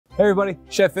Hey everybody,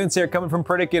 Chef Vince here, coming from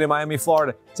Pritikin in Miami,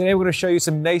 Florida. Today we're going to show you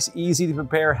some nice, easy to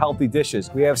prepare, healthy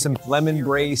dishes. We have some lemon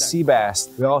braised sea bass.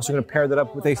 We're also going to pair that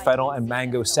up with a fennel and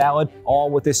mango salad, all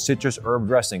with this citrus herb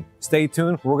dressing. Stay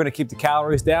tuned, we're going to keep the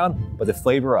calories down, but the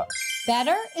flavor up.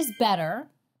 Better is better.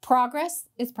 Progress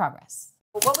is progress.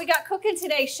 What we got cooking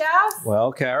today, Chef?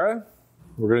 Well, Kara,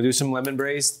 we're going to do some lemon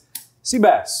braised sea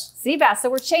bass. Sea bass, so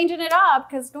we're changing it up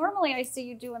because normally I see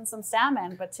you doing some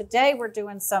salmon, but today we're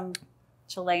doing some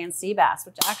Chilean sea bass,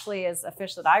 which actually is a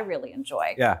fish that I really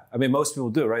enjoy. Yeah, I mean, most people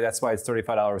do, right? That's why it's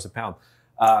 $35 a pound.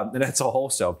 And that's a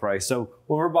wholesale price. So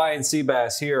when we're buying sea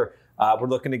bass here, we're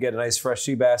looking to get a nice fresh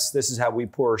sea bass. This is how we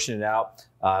portion it out,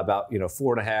 about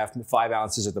 4.5, 5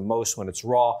 ounces at the most when it's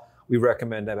raw. We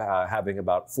recommend having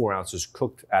about 4 ounces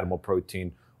cooked animal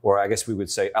protein, or I guess we would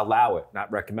say allow it,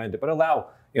 not recommend it, but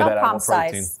allow that animal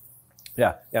protein. Size.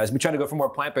 Yeah, we try to go for more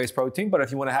plant-based protein, but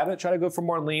if you want to have it, try to go for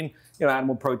more lean,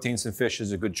 animal proteins, and fish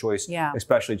is a good choice,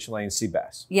 especially Chilean sea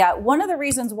bass. Yeah, one of the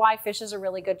reasons why fish is a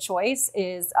really good choice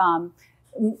is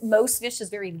most fish is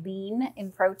very lean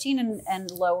in protein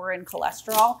and lower in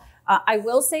cholesterol. I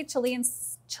will say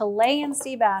Chilean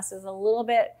sea bass is a little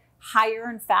bit higher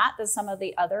in fat than some of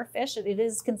the other fish. It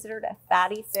is considered a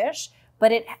fatty fish,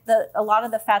 but a lot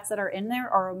of the fats that are in there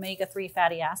are omega-3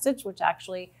 fatty acids, which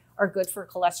actually are good for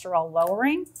cholesterol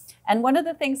lowering. And one of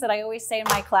the things that I always say in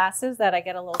my classes that I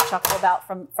get a little chuckle about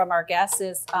from our guests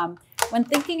is when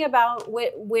thinking about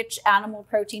which animal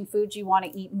protein foods you want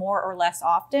to eat more or less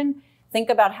often, think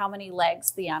about how many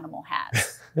legs the animal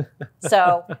has.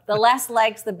 So the less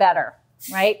legs, the better,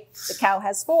 right? The cow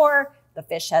has 4, the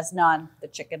fish has none, the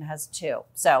chicken has 2.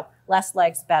 So less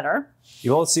legs, better.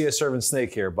 You won't see a serving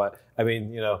snake here, but I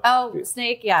mean, Oh,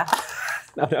 snake, yeah.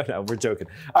 No, we're joking.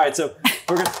 All right, so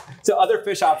other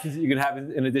fish options that you can have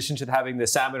in addition to having the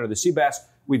salmon or the sea bass,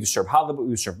 we serve halibut,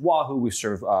 we serve wahoo, we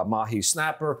serve mahi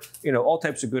snapper, all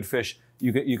types of good fish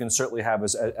you can certainly have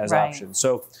as options.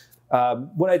 So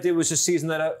what I did was just season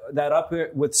that up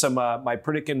with some my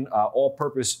Pritikin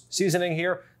all-purpose seasoning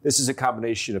here. This is a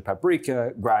combination of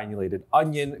paprika, granulated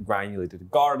onion, granulated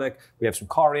garlic. We have some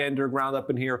coriander ground up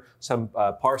in here, some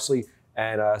parsley,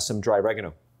 and some dry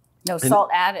oregano. No salt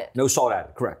added. No salt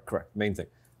added, correct, main thing.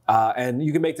 And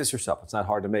you can make this yourself, it's not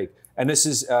hard to make. And this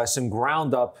is some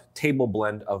ground up table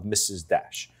blend of Mrs.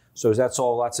 Dash. So that's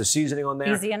all, lots of seasoning on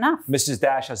there. Easy enough. Mrs.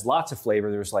 Dash has lots of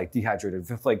flavor. There's like dehydrated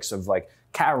flakes of like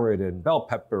carrot and bell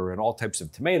pepper and all types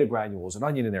of tomato granules and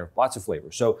onion in there, lots of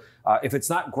flavor. So if it's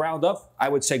not ground up, I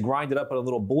would say grind it up in a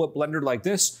little bullet blender like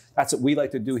this. That's what we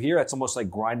like to do here. That's almost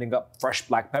like grinding up fresh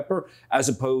black pepper as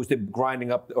opposed to grinding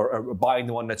up or buying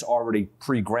the one that's already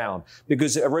pre-ground,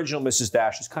 because the original Mrs.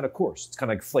 Dash is kind of coarse. It's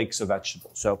kind of like flakes of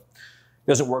vegetables. So it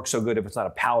doesn't work so good if it's not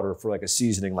a powder for like a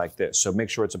seasoning like this. So make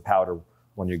sure it's a powder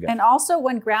when you get it. And also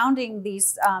when grounding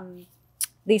these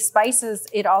spices,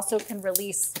 it also can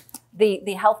release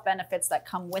the health benefits that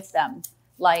come with them,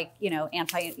 like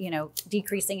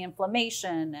decreasing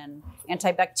inflammation and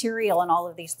antibacterial and all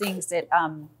of these things that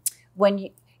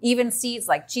even seeds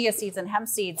like chia seeds and hemp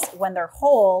seeds, when they're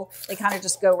whole, they kind of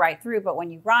just go right through. But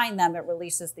when you grind them, it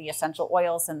releases the essential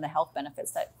oils and the health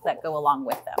benefits that go along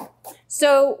with them.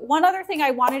 So one other thing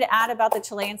I wanted to add about the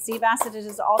Chilean sea bass, it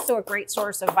is also a great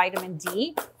source of vitamin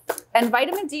D. And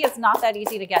vitamin D is not that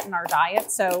easy to get in our diet.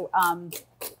 So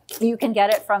you can get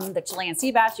it from the Chilean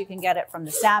sea bass, you can get it from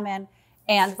the salmon.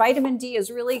 And vitamin D is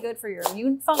really good for your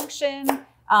immune function.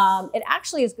 It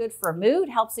actually is good for mood,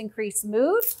 helps increase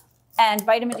mood. And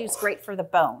vitamin D is great for the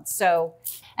bones. So,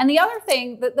 and the other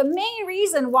thing, the main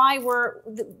reason why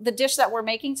the dish that we're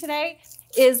making today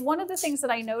is one of the things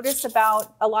that I noticed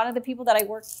about a lot of the people that I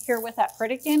work here with at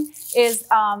Pritikin is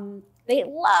they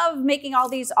love making all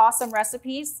these awesome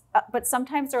recipes, but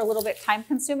sometimes they're a little bit time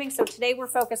consuming. So today we're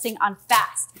focusing on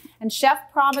fast. And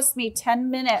Chef promised me 10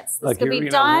 minutes. This could be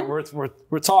done.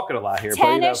 We're talking a lot here.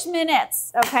 10-ish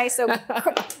minutes. Okay, so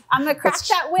I'm gonna crack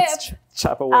that whip. Let's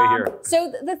chop away here.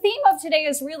 So the theme of today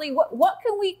is really what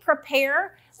can we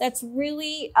prepare that's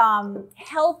really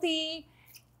healthy,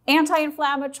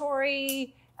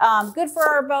 anti-inflammatory, good for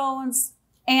our bones,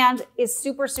 and is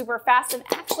super, super fast and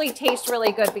actually tastes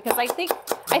really good, because I think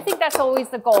that's always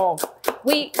the goal.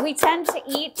 We tend to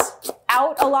eat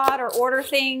out a lot or order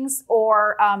things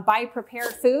or buy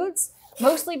prepared foods,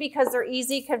 mostly because they're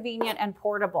easy, convenient, and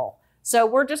portable. So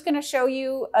we're just going to show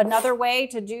you another way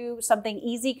to do something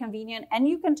easy, convenient, and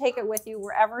you can take it with you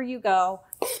wherever you go.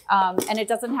 And it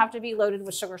doesn't have to be loaded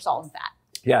with sugar, salt, and fat.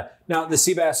 Yeah. Now, the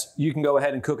sea bass, you can go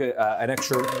ahead and cook an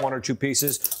extra 1 or 2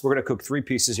 pieces. We're going to cook 3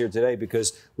 pieces here today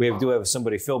because we do have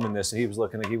somebody filming this, and he was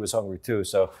looking like he was hungry too.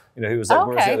 So, he was like,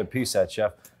 Where's the other piece at,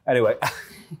 Chef? Anyway,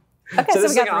 Okay, so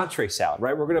this is we like an got entree salad,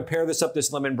 right? We're going to pair this up,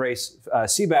 this lemon braised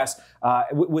SeaBass,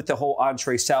 with the whole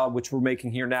entree salad, which we're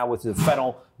making here now with the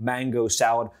fennel mango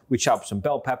salad. We chop some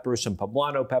bell peppers, some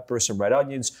poblano peppers, some red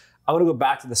onions. I'm going to go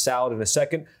back to the salad in a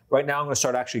second. Right now, I'm going to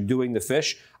start actually doing the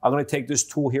fish. I'm going to take this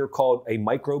tool here called a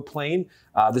microplane.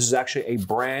 This is actually a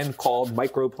brand called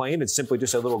microplane. It's simply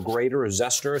just a little grater, a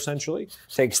zester, essentially.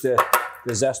 Takes the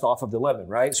zest off of the lemon,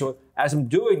 right? So as I'm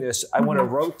doing this, I want to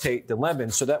rotate the lemon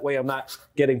so that way I'm not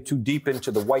getting too deep into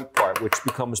the white part, which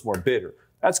becomes more bitter.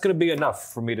 That's going to be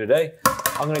enough for me today.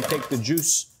 I'm going to take the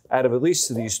juice out of at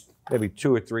least these maybe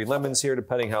 2 or 3 lemons here,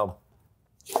 depending how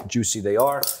juicy they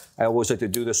are. I always like to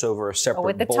do this over a separate bowl.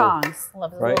 with the tongs.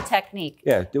 Love the little technique.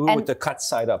 Yeah, do it with the cut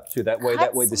side up too. That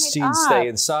way the seeds stay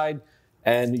inside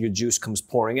and your juice comes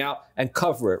pouring out, and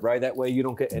cover it, right? That way you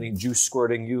don't get any juice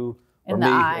squirting you or me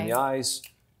in the eyes.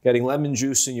 Getting lemon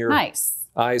juice in your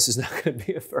eyes is not going to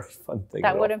be a very fun thing.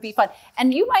 That wouldn't be fun.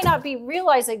 And you might not be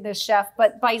realizing this, chef,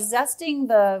 but by zesting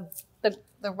the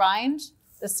rind,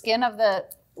 the skin of the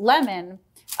lemon,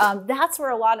 that's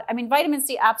where vitamin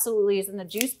C absolutely is in the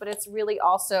juice, but it's really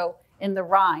also in the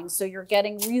rind. So you're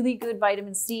getting really good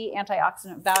vitamin C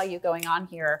antioxidant value going on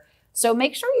here. So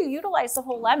make sure you utilize the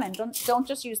whole lemon. Don't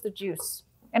just use the juice.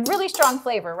 And really strong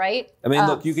flavor, right? I mean,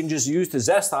 look, you can just use the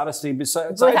zest, honestly,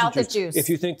 besides without the juice. If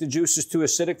you think the juice is too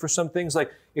acidic for some things,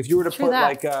 like if you were to put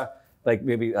like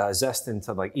maybe zest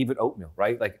into like even oatmeal,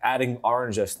 right? Like adding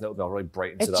orange zest and oatmeal really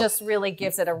brightens it up. It just really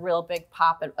gives it a real big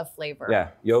pop of flavor. Yeah,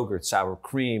 yogurt, sour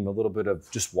cream, a little bit of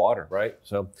just water, right?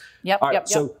 So,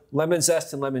 So lemon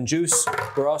zest and lemon juice.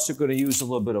 We're also going to use a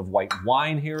little bit of white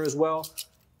wine here as well.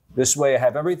 This way I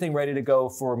have everything ready to go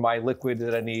for my liquid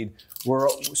that I need. We're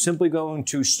simply going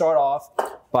to start off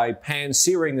by pan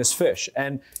searing this fish.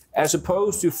 And as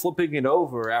opposed to flipping it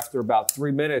over after about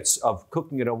 3 minutes of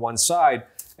cooking it on one side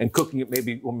and cooking it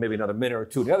maybe another minute or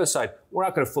two on the other side, we're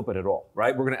not going to flip it at all,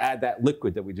 right? We're going to add that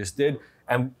liquid that we just did.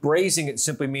 And braising it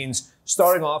simply means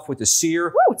starting off with the sear.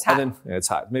 Woo, it's hot. And then, it's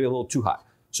hot, maybe a little too hot.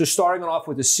 So starting off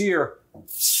with the sear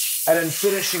and then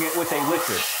finishing it with a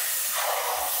liquid.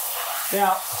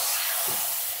 Now,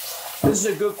 this is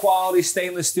a good quality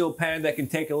stainless steel pan that can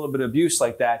take a little bit of abuse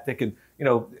like that. That can,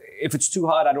 if it's too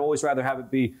hot, I'd always rather have it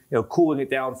be, cooling it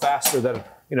down faster than,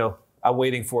 I'm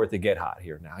waiting for it to get hot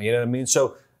here now. You know what I mean?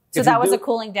 So that was a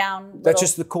cooling down. That's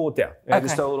just to cool it down. I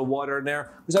just throw a little water in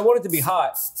there because I want it to be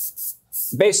hot.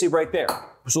 Basically, right there.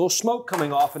 There's a little smoke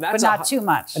coming off, and that's not too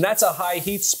much. And that's a high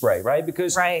heat spray, right?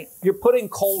 Because you're putting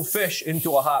cold fish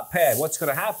into a hot pan. What's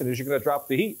going to happen is you're going to drop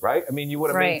the heat, right? I mean, you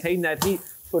want to maintain that heat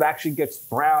so it actually gets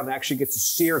brown, actually gets a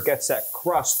sear, gets that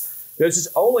crust. This is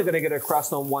only going to get a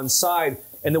crust on one side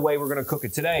in the way we're going to cook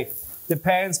it today. The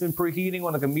pan's been preheating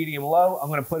on like a medium low. I'm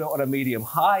going to put it on a medium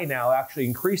high now, actually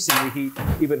increasing the heat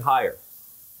even higher.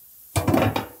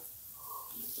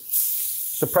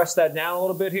 So press that down a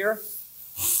little bit here.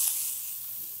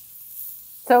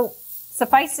 So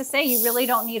suffice to say, you really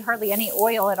don't need hardly any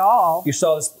oil at all. You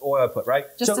saw this oil I put, right?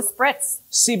 Just a spritz.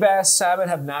 Sea bass, salmon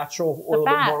have natural oil, a little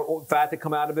bit more fat to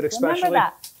come out of it, especially. Remember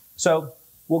that. So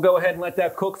we'll go ahead and let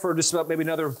that cook for just about maybe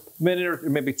another minute or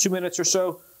maybe 2 minutes or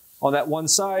so on that one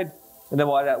side, and then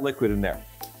we'll add that liquid in there.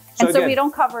 So again, we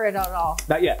don't cover it at all?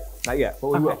 Not yet, but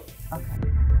we will. Okay.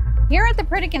 Here at the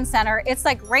Pritikin Center, it's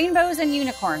like rainbows and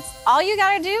unicorns. All you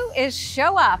gotta do is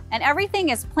show up, and everything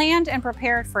is planned and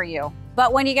prepared for you.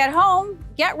 But when you get home,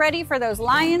 get ready for those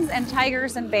lions and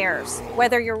tigers and bears.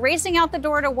 Whether you're racing out the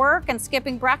door to work and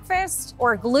skipping breakfast,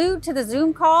 or glued to the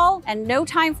Zoom call and no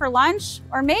time for lunch,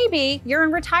 or maybe you're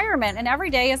in retirement and every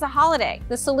day is a holiday.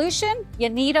 The solution? You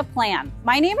need a plan.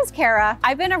 My name is Kara.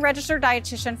 I've been a registered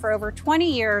dietitian for over 20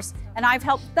 years, and I've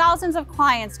helped thousands of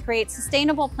clients create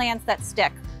sustainable plans that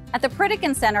stick. At the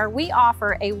Pritikin Center, we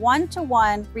offer a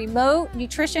one-to-one remote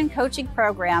nutrition coaching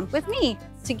program with me.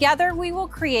 Together, we will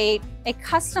create a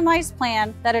customized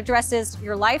plan that addresses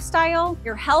your lifestyle,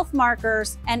 your health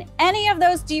markers, and any of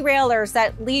those derailers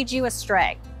that lead you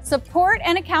astray. Support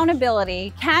and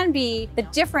accountability can be the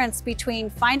difference between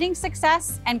finding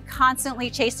success and constantly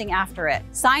chasing after it.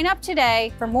 Sign up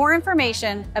today for more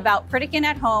information about Pritikin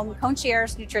at Home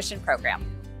Concierge Nutrition Program.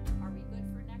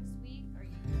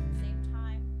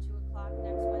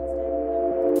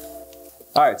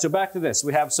 All right, so back to this.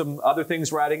 We have some other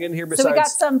things we're adding in here besides... So we got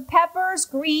some peppers,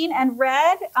 green and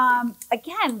red.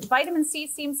 Again, vitamin C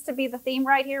seems to be the theme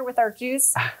right here with our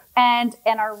juice and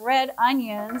our red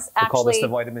onions. We call this the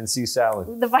vitamin C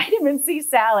salad. The vitamin C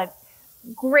salad.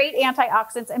 Great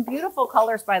antioxidants and beautiful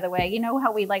colors, by the way. You know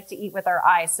how we like to eat with our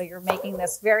eyes. So you're making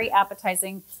this very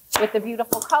appetizing with the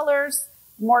beautiful colors.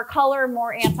 More color,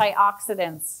 more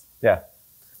antioxidants. Yeah.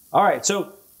 All right,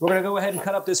 so we're going to go ahead and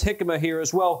cut up this jicama here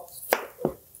as well.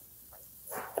 I'm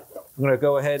going to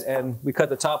go ahead and we cut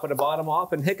the top and the bottom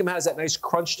off. And jicama has that nice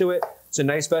crunch to it. It's a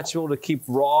nice vegetable to keep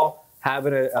raw, have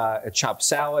it a chopped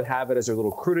salad, have it as a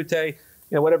little crudité,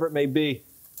 whatever it may be.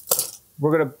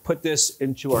 We're going to put this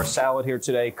into our salad here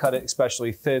today, cut it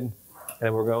especially thin,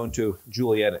 and we're going to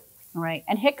julienne it. All right.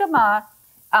 And jicama,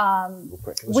 Real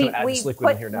quick. I'm just going to add this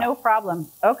liquid in here now. No problem.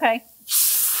 Okay.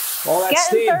 All that Getting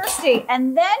steam. thirsty,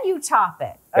 and then you top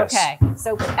it. Yes. Okay,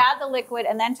 so add the liquid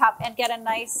and then top and get a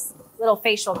nice little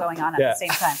facial going on at the same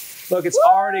time. Look, it's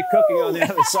already cooking on the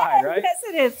other side, right? Yes,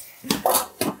 it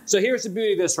is. So here's the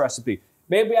beauty of this recipe.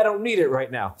 Maybe I don't need it right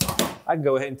now. I can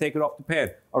go ahead and take it off the pan,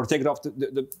 or take it off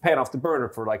the pan off the burner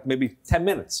for like maybe 10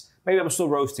 minutes. Maybe I'm still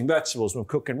roasting vegetables, I'm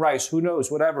cooking rice, who knows,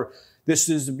 whatever. This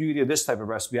is the beauty of this type of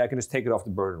recipe. I can just take it off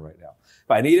the burner right now. If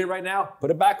I need it right now,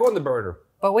 put it back on the burner.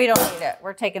 But we don't need it.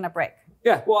 We're taking a break.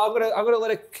 Yeah, well, I'm gonna let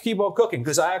it keep on cooking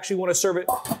because I actually want to serve it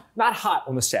not hot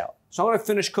on the salad. So I'm gonna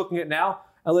finish cooking it now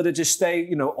and let it just stay,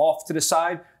 off to the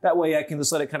side. That way I can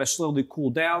just let it kind of slowly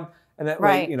cool down, and that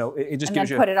way, it just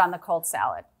gives you. And then put it on the cold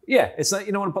salad. Yeah, it's not,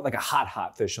 you don't want to put like a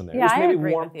hot fish on there. Yeah, just maybe I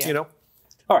agree warm, with you.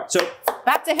 All right, so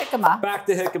back to jicama. Back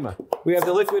to jicama. We have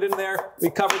the liquid in there. We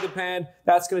covered the pan.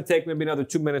 That's going to take maybe another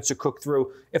 2 minutes to cook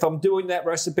through. If I'm doing that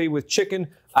recipe with chicken,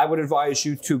 I would advise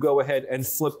you to go ahead and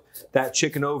flip that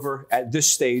chicken over at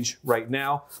this stage right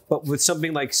now. But with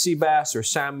something like sea bass or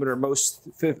salmon or most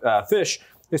fish,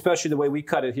 especially the way we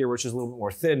cut it here, which is a little bit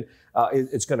more thin,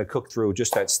 it's going to cook through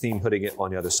just that steam hitting it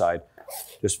on the other side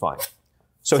just fine.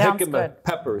 So jicama,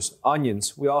 peppers,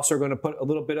 onions. We also are going to put a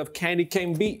little bit of candy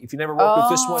cane beet. If you never worked with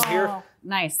this one here.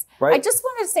 Nice. Right? I just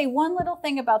wanted to say one little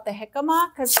thing about the jicama,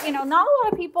 because, not a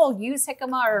lot of people use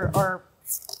jicama or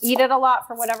eat it a lot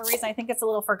for whatever reason. I think it's a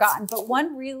little forgotten. But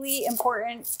one really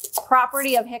important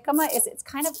property of jicama is it's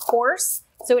kind of coarse.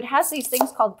 So it has these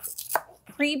things called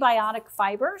prebiotic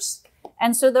fibers.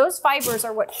 And so those fibers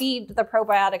are what feed the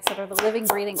probiotics that are the living,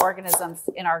 breathing organisms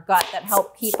in our gut that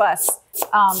help keep us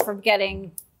from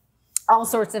getting all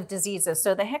sorts of diseases.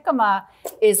 So the jicama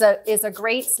is a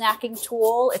great snacking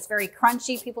tool. It's very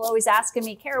crunchy. People always asking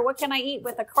me, Kara, what can I eat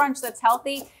with a crunch that's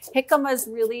healthy? Jicama is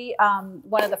really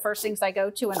one of the first things I go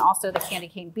to, and also the candy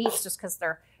cane beets, just because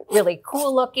they're really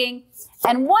cool looking.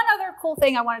 And one other cool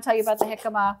thing I want to tell you about the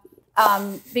jicama,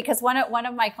 because one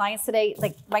of my clients today,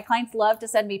 my clients love to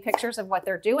send me pictures of what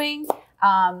they're doing,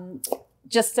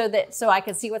 just so I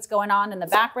can see what's going on in the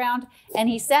background. And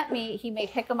he made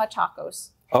jicama tacos.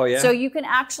 Oh yeah. So you can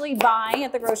actually buy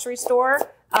at the grocery store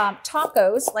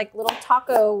tacos, like little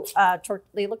taco.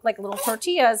 They look like little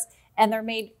tortillas, and they're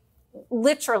made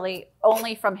literally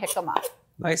only from jicama.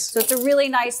 Nice. So it's a really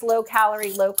nice low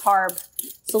calorie, low carb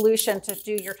solution to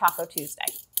do your Taco Tuesday.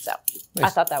 So nice. I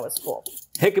thought that was cool.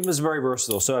 Jicama is very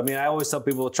versatile. So, I always tell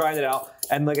people to try it out.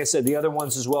 And like I said, the other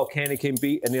ones as well, candy cane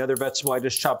beet, and the other vegetable I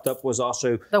just chopped up was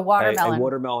also the watermelon. A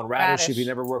watermelon radish. If you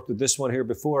never worked with this one here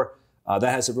before, that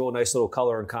has a real nice little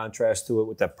color and contrast to it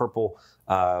with that purple,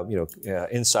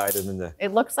 inside and then the.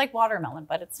 It looks like watermelon,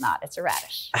 but it's not. It's a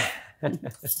radish.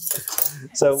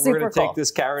 So we're going to take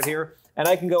this carrot here, and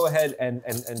I can go ahead and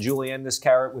julienne this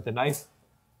carrot with a knife.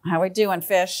 How we doing,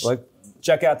 fish? Look,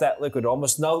 check out that liquid.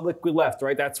 Almost no liquid left,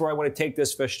 right? That's where I want to take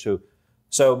this fish to.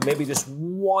 So maybe just 10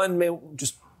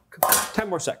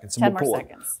 more seconds. 10 more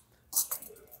seconds.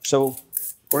 So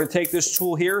we're going to take this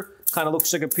tool here. Kind of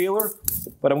looks like a peeler,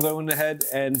 but I'm going ahead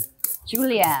and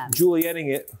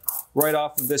julienning it right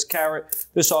off of this carrot.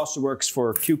 This also works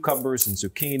for cucumbers and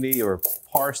zucchini or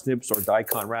parsnips or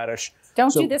daikon radish.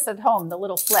 Don't do this at home, the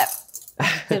little flip.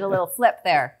 Did a little flip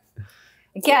there.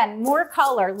 Again, more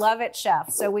color, love it,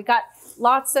 chef. So we got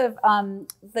lots of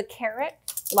the carrot,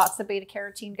 lots of beta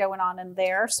carotene going on in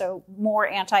there. So more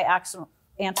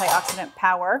antioxidant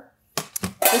power.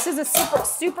 This is a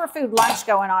superfood lunch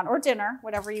going on, or dinner,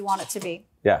 whatever you want it to be.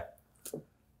 Yeah.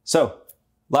 So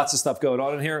lots of stuff going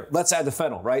on in here. Let's add the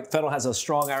fennel, right? Fennel has a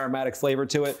strong aromatic flavor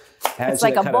to it. It's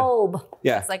like a bulb.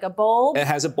 Yeah. It's like a bulb. It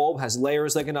has a bulb, has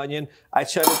layers like an onion. I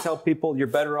try to tell people you're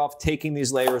better off taking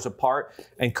these layers apart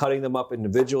and cutting them up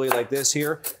individually like this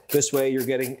here. This way you're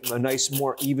getting a nice,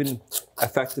 more even,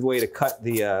 effective way to cut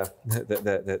the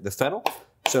fennel.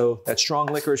 So that strong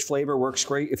licorice flavor works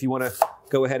great if you want to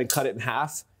go ahead and cut it in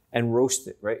half and roast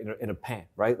it, right, in a pan,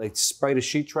 right? Like spray the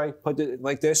sheet tray, put it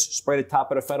like this, spray the top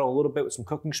of the fennel a little bit with some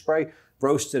cooking spray,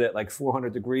 roast it at like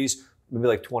 400 degrees, maybe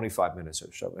like 25 minutes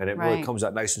or so. And it really comes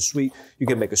out nice and sweet. You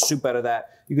can make a soup out of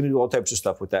that. You can do all types of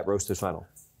stuff with that roasted fennel.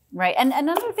 Right, and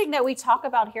another thing that we talk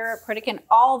about here at Pritikin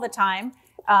all the time,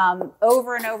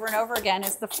 over and over and over again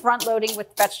is the front loading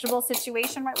with vegetable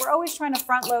situation, right? We're always trying to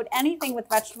front load anything with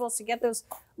vegetables to get those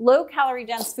low calorie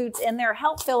dense foods in there,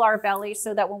 help fill our belly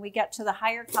so that when we get to the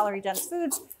higher calorie dense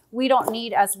foods, we don't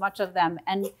need as much of them.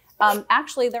 And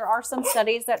actually, there are some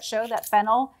studies that show that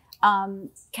fennel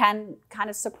can kind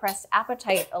of suppress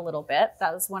appetite a little bit.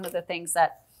 That was one of the things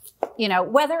that, you know,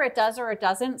 whether it does or it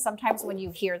doesn't, sometimes when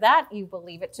you hear that, you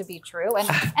believe it to be true.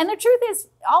 And the truth is,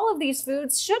 all of these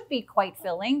foods should be quite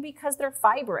filling because they're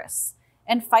fibrous,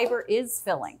 and fiber is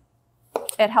filling.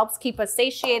 It helps keep us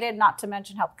satiated, not to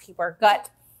mention help keep our gut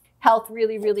health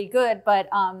really, really good. But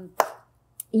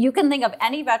you can think of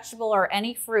any vegetable or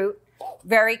any fruit,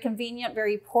 very convenient,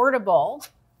 very portable,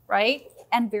 right?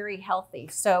 And very healthy.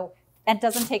 So, and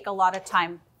doesn't take a lot of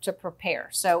time to prepare.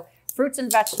 So fruits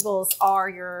and vegetables are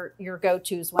your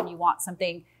go-tos when you want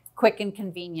something quick and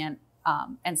convenient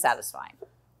and satisfying.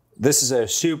 This is a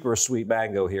super sweet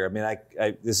mango here. I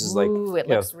mean, this is like, ooh, it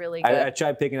looks really good. I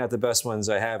tried picking out the best ones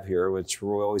I have here, which we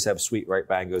always have sweet ripe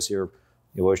mangoes here.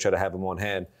 You always try to have them on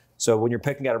hand. So when you're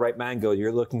picking out a ripe mango,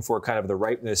 you're looking for kind of the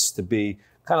ripeness to be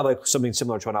kind of like something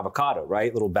similar to an avocado,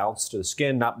 right? Little bounce to the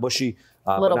skin, not mushy,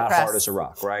 but not press. hard as a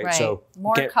rock, right? Right. So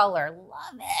more color,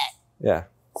 love it. Yeah.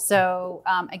 So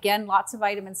again, lots of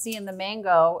vitamin C in the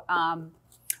mango.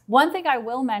 One thing I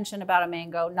will mention about a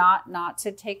mango, not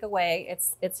to take away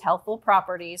its healthful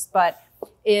properties, but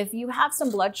if you have some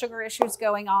blood sugar issues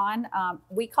going on,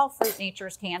 we call fruit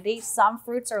nature's candy. Some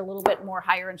fruits are a little bit more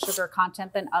higher in sugar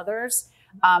content than others.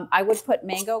 I would put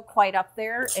mango quite up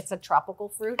there. It's a tropical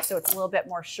fruit, so it's a little bit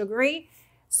more sugary.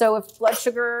 So if blood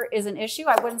sugar is an issue,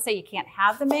 I wouldn't say you can't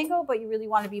have the mango, but you really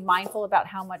want to be mindful about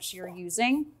how much you're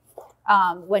using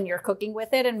when you're cooking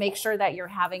with it, and make sure that you're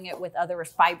having it with other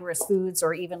fibrous foods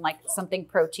or even like something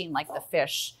protein like the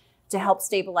fish to help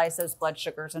stabilize those blood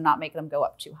sugars and not make them go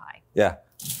up too high. Yeah.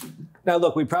 Now,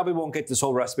 look, we probably won't get this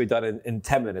whole recipe done in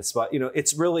 10 minutes, but, you know,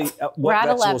 it's really we're at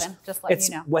 11, just let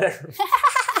you know. Whatever.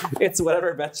 It's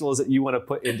whatever vegetables that you want to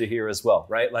put into here as well,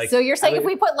 right? Like, so you're saying if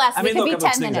we put less, it could be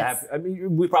 10 minutes. I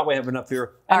mean, we probably have enough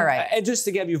here. All right. And just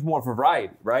to give you more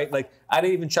variety, right? Like, I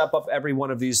didn't even chop up every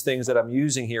one of these things that I'm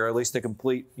using here, at least the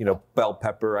complete, you know, bell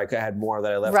pepper. I had more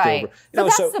that I left over. So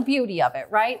that's the beauty of it,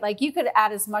 right? Like, you could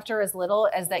add as much or as little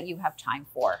as that you have time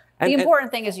for. The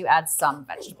important thing is you add some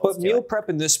vegetables. But meal prep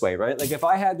in this way, right? Like, if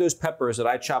I had those peppers that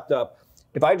I chopped up,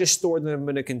 if I just stored them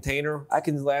in a container, I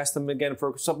can last them again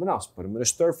for something else. Put them in a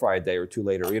stir fry a day or two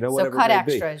later, you know, whatever it may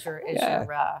be. So cut extra is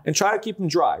your... And try to keep them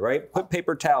dry, right? Put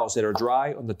paper towels that are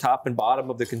dry on the top and bottom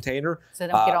of the container. So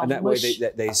they don't get all and that mush.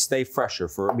 way they stay fresher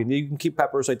for, I mean, you can keep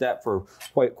peppers like that for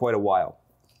quite a while.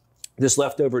 This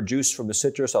leftover juice from the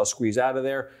citrus, I'll squeeze out of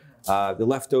there. The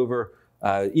leftover,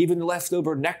 even the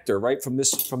leftover nectar, right, from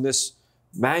this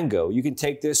mango. You can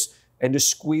take this and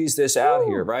just squeeze this out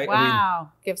here, right? Wow, I mean,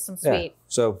 give some sweet. Yeah.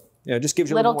 So, you know, just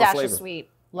gives you a little little more dash flavor. Of sweet.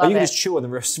 Love you can it. just chew on the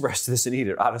rest of this and eat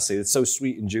it, honestly. It's so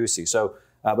sweet and juicy. So,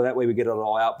 but that way we get it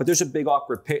all out. But there's a big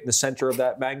awkward pit in the center of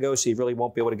that mango, so you really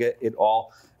won't be able to get it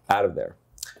all out of there.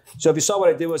 So if you saw what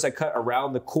I did was I cut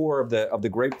around the core of the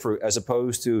grapefruit as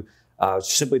opposed to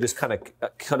simply just kind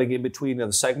of cutting in between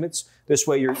the segments. This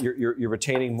way you're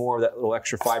retaining more of that little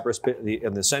extra fibrous bit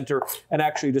in the center and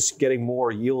actually just getting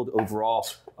more yield overall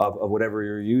of whatever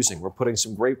you're using. We're putting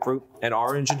some grapefruit and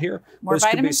orange in here. More this could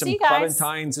be vitamin some C, guys.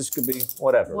 clementines. This could be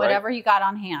whatever. Whatever right? you got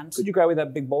on hand. Could you grab me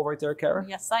that big bowl right there, Kara?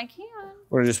 Yes, I can.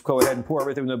 We're gonna just go ahead and pour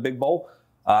everything in a big bowl.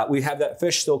 We have that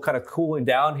fish still kind of cooling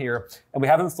down here, and we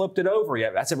haven't flipped it over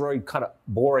yet. That's a very kind of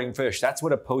boring fish. That's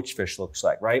what a poached fish looks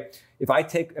like, right? If I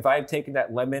had taken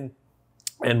that lemon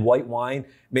and white wine,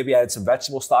 maybe added some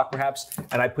vegetable stock perhaps,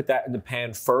 and I put that in the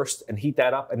pan first and heat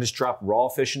that up and just drop raw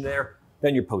fish in there,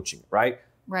 then you're poaching it, right?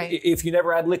 Right. If you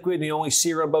never add liquid and you only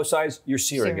sear on both sides, you're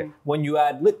searing it. When you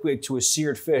add liquid to a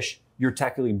seared fish, you're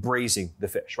technically braising the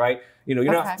fish, right? You know,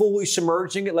 you're not fully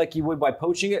submerging it like you would by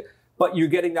poaching it, but you're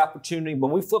getting the opportunity.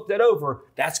 When we flip that over,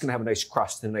 that's going to have a nice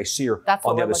crust and a nice sear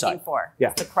on the other side. That's what we're looking for.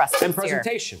 Yeah. The crust and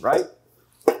presentation, right?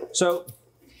 So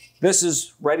this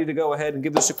is ready to go ahead and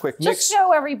give this a quick mix. Just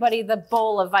show everybody the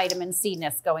bowl of vitamin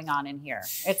C-ness going on in here.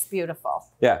 It's beautiful.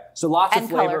 Yeah, so lots of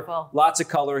flavor, colorful. Lots of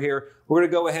color here. We're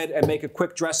going to go ahead and make a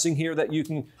quick dressing here that you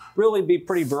can really be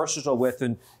pretty versatile with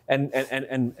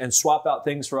and swap out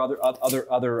things for other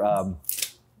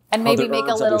and maybe make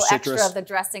a herbs, little other extra citrus. of the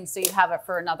dressing so you have it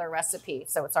for another recipe.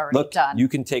 So it's already done. You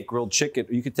can take grilled chicken.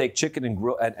 You can take chicken and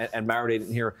grill and marinate it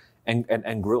in here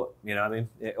and grill it. You know what I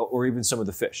mean? Or even some of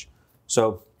the fish.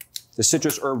 So the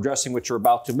citrus herb dressing, which you're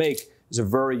about to make, is a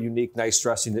very unique, nice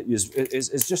dressing that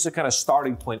is just a kind of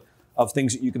starting point of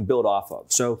things that you can build off of.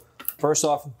 So first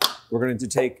off, we're going to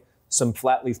take some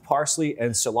flat leaf parsley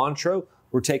and cilantro.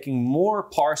 we're taking more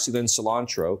parsley than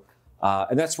cilantro.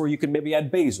 And that's where you can maybe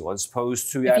add basil as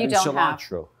opposed to adding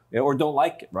cilantro. Or don't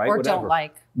like it, right? Or Whatever. don't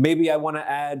like. Maybe I want to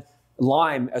add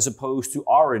lime as opposed to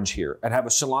orange here and have a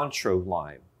cilantro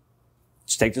lime.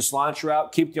 Just take the cilantro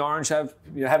out, keep the orange, have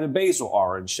the basil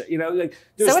orange. There's so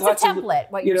it's lots a template,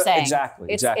 what you're saying. Exactly.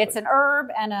 It's an herb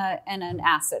and an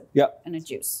acid. Yep. And a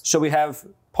juice. So we have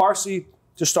parsley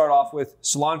to start off with.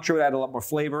 Cilantro would add a lot more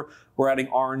flavor. We're adding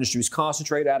orange juice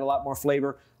concentrate, add a lot more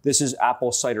flavor. This is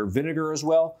apple cider vinegar as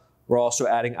well. We're also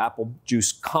adding apple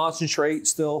juice concentrate,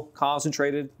 still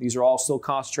concentrated. These are all still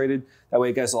concentrated. That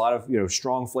way it gets a lot of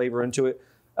strong flavor into it.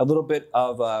 A little bit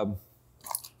of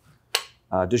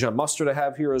Dijon mustard I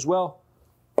have here as well.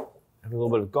 And a little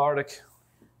bit of garlic.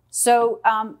 So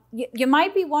you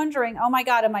might be wondering, oh my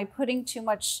God, am I putting too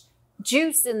much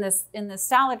juice in this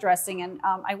salad dressing? And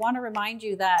I want to remind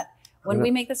you that when we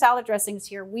make the salad dressings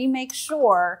here, we make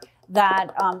sure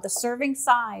that the serving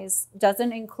size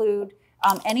doesn't include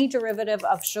any derivative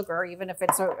of sugar, even if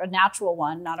it's a natural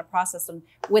one, not a processed one,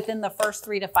 within the first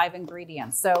 3 to 5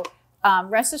 ingredients. So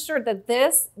rest assured that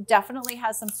this definitely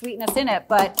has some sweetness in it,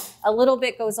 but a little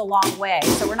bit goes a long way.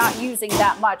 So we're not using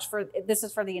that much this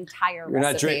is for the entire recipe.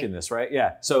 You're not drinking this, right?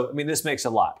 Yeah. So, this makes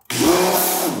a lot.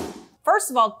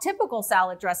 First of all, typical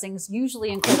salad dressings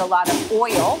usually include a lot of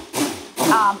oil,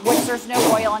 which there's no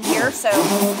oil in here.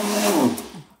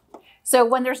 So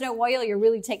when there's no oil, you're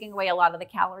really taking away a lot of the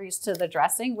calories to the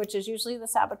dressing, which is usually the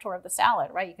saboteur of the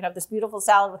salad, right? You can have this beautiful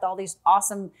salad with all these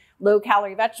awesome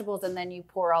low-calorie vegetables, and then you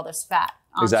pour all this fat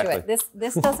onto it.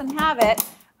 This doesn't have it.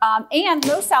 And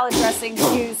most salad dressings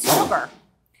use sugar.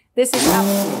 This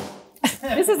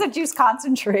is a juice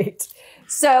concentrate.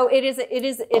 So it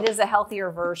is a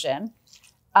healthier version.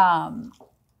 And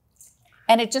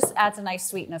it just adds a nice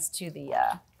sweetness to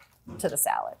the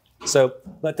salad. So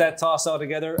let that toss all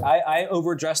together. I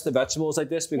overdress the vegetables like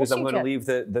this because I'm going to leave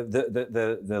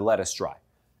the lettuce dry.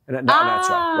 And that's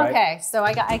right. Okay. So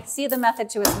I see the method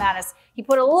to his madness. He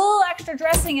put a little extra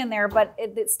dressing in there, but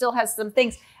it still has some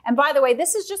things. And by the way,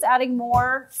 this is just adding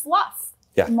more fluff,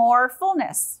 more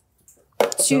fullness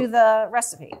to the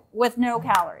recipe with no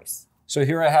calories. So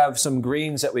here I have some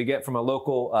greens that we get from a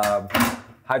local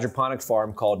hydroponic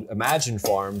farm called Imagine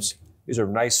Farms. These are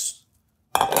nice,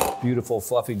 beautiful,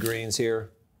 fluffy greens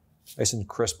here. Nice and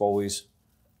crisp always.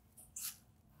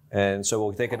 And so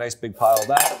we'll take a nice big pile of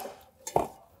that.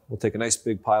 We'll take a nice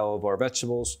big pile of our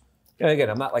vegetables. And again,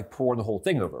 I'm not like pouring the whole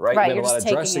thing over, right? You get a lot of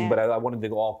dressing, but I wanted to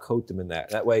all coat them in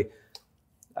that. That way,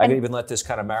 I can even let this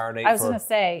kind of marinate. I was going to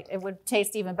say, it would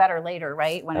taste even better later,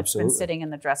 right? When it's been sitting in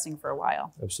the dressing for a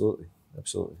while. Absolutely.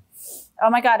 Absolutely. Oh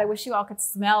my God, I wish you all could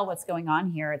smell what's going on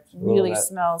here. It really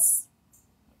smells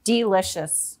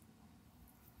delicious.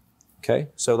 Okay,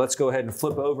 so let's go ahead and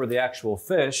flip over the actual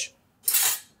fish.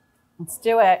 Let's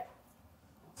do it.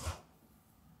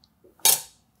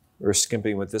 We're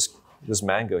skimping with this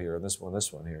mango here, and this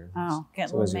one here. Oh,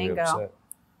 get a little mango.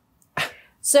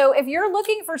 So if you're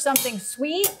looking for something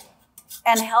sweet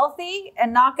and healthy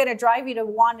and not going to drive you to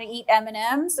want to eat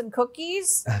M&Ms and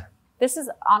cookies, this is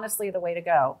honestly the way to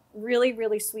go. Really,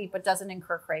 really sweet, but doesn't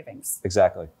incur cravings.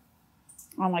 Exactly.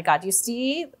 Oh my God, you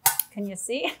see? Can you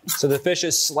see? So the fish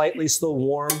is slightly still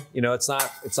warm. It's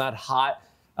not hot.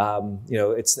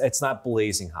 It's not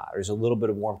blazing hot. There's a little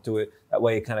bit of warmth to it. That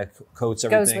way it kind of coats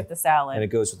everything. Goes with the salad. And it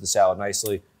goes with the salad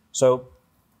nicely. So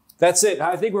that's it.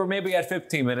 I think we're maybe at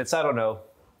 15 minutes. I don't know.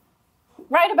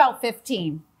 Right about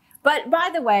 15. But by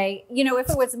the way, if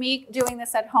it was me doing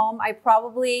this at home, I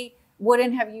probably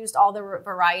wouldn't have used all the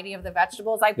variety of the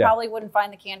vegetables. I probably wouldn't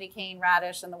find the candy cane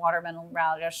radish and the watermelon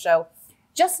radish. So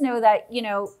just know that,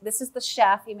 this is the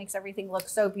chef. He makes everything look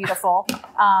so beautiful.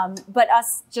 But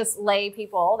us just lay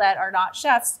people that are not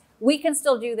chefs, we can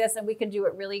still do this, and we can do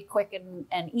it really quick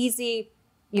and easy.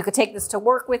 You could take this to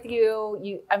work with you.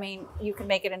 You can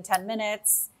make it in 10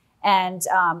 minutes. And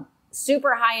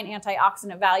super high in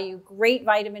antioxidant value, great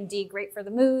vitamin D, great for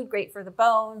the mood, great for the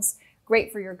bones,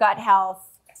 great for your gut health.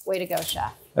 Way to go,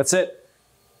 chef. That's it.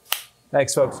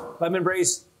 Thanks, folks. Lemon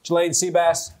braised, Chilean sea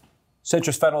bass,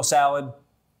 citrus fennel salad.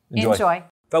 Enjoy.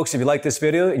 Folks, if you like this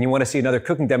video and you want to see another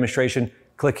cooking demonstration,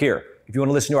 click here. If you want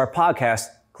to listen to our podcast,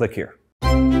 click here.